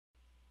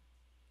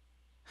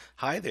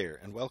Hi there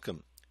and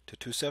welcome to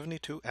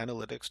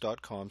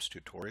 272analytics.com's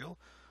tutorial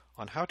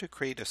on how to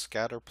create a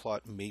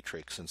scatterplot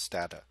matrix in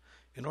Stata.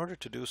 In order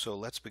to do so,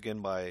 let's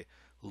begin by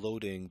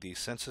loading the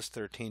Census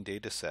 13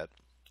 dataset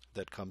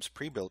that comes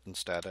pre-built in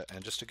Stata.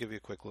 And just to give you a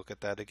quick look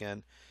at that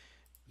again,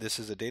 this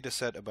is a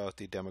dataset about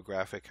the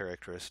demographic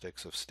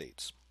characteristics of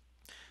states.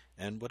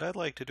 And what I'd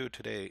like to do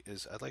today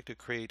is I'd like to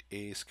create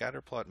a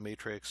scatterplot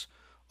matrix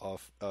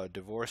of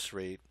divorce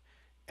rate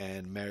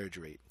and marriage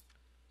rate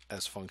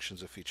as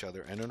functions of each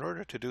other. And in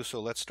order to do so,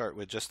 let's start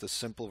with just the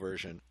simple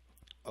version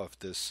of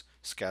this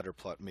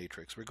scatterplot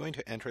matrix. We're going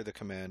to enter the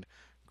command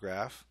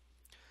graph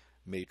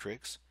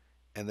matrix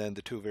and then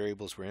the two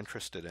variables we're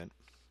interested in.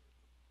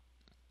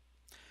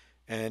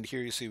 And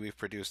here you see we've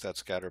produced that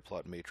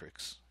scatterplot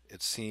matrix.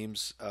 It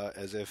seems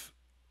as if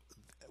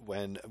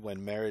when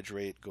marriage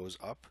rate goes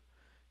up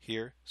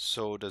here,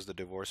 so does the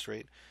divorce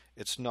rate.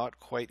 It's not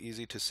quite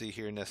easy to see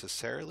here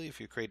necessarily. If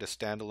you create a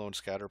standalone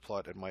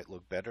scatterplot, it might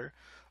look better.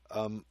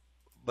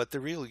 But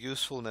the real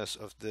usefulness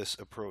of this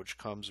approach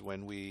comes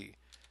when we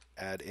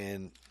add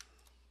in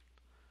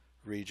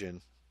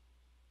region.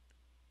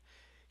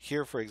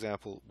 Here, for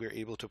example, we're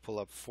able to pull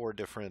up 4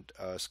 different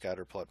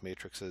scatterplot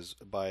matrices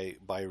by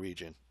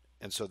region.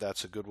 And so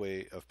that's a good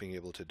way of being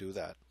able to do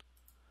that.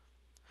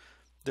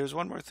 There's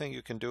one more thing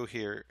you can do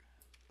here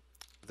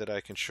that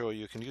I can show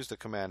you. You can use the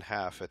command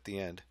half at the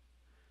end,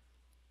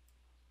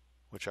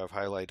 which I've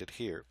highlighted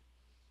here.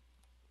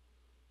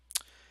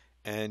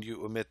 And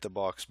you omit the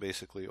box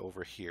basically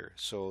over here.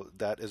 So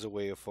that is a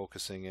way of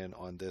focusing in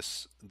on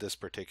this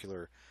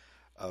particular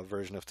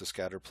version of the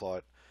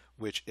scatterplot,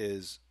 which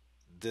is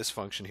this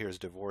function here is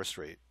divorce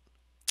rate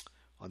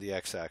on the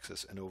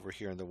x-axis, and over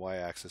here on the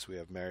y-axis we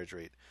have marriage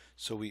rate.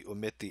 So we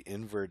omit the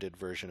inverted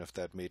version of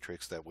that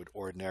matrix that would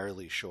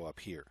ordinarily show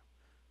up here.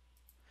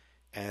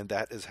 And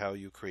that is how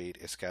you create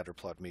a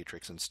scatterplot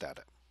matrix in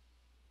Stata.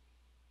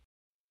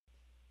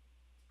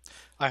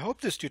 I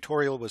hope this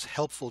tutorial was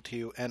helpful to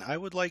you, and I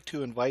would like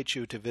to invite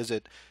you to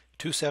visit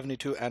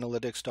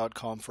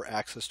 272analytics.com for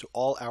access to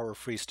all our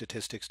free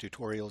statistics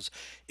tutorials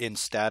in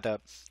Stata,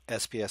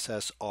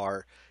 SPSS,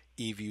 R,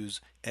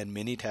 eViews, and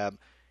Minitab.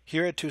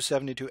 Here at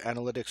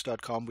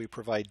 272analytics.com we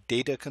provide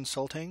data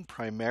consulting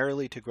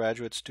primarily to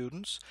graduate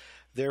students.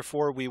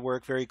 Therefore, we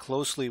work very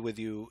closely with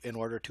you in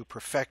order to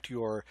perfect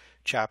your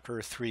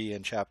Chapter 3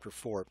 and Chapter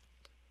 4.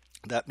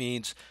 That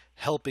means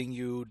helping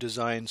you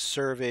design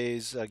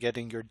surveys,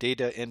 getting your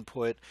data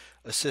input,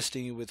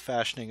 assisting you with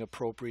fashioning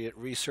appropriate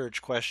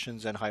research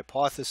questions and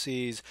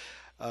hypotheses,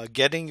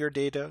 getting your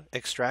data,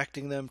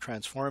 extracting them,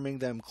 transforming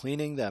them,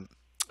 cleaning them,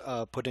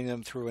 putting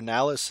them through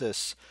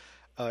analysis,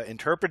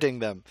 interpreting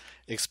them,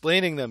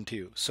 explaining them to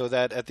you, so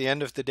that at the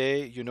end of the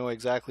day you know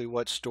exactly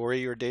what story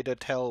your data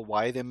tell,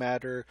 why they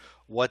matter,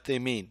 what they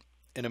mean,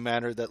 in a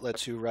manner that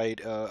lets you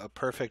write a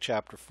perfect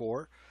Chapter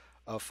 4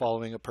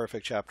 following a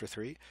perfect Chapter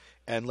 3,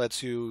 and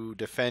lets you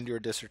defend your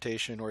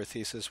dissertation or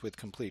thesis with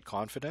complete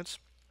confidence.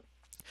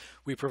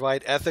 We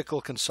provide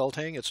ethical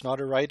consulting. It's not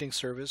a writing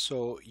service,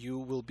 so you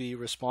will be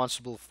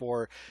responsible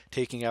for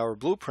taking our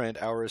blueprint,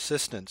 our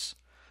assistance,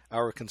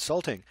 our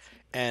consulting,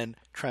 and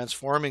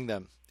transforming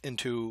them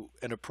into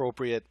an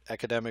appropriate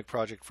academic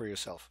project for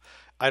yourself.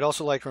 I'd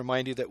also like to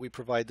remind you that we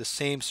provide the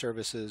same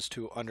services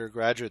to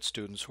undergraduate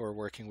students who are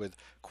working with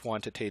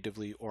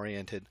quantitatively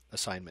oriented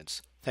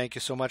assignments. Thank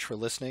you so much for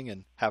listening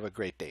and have a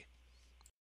great day.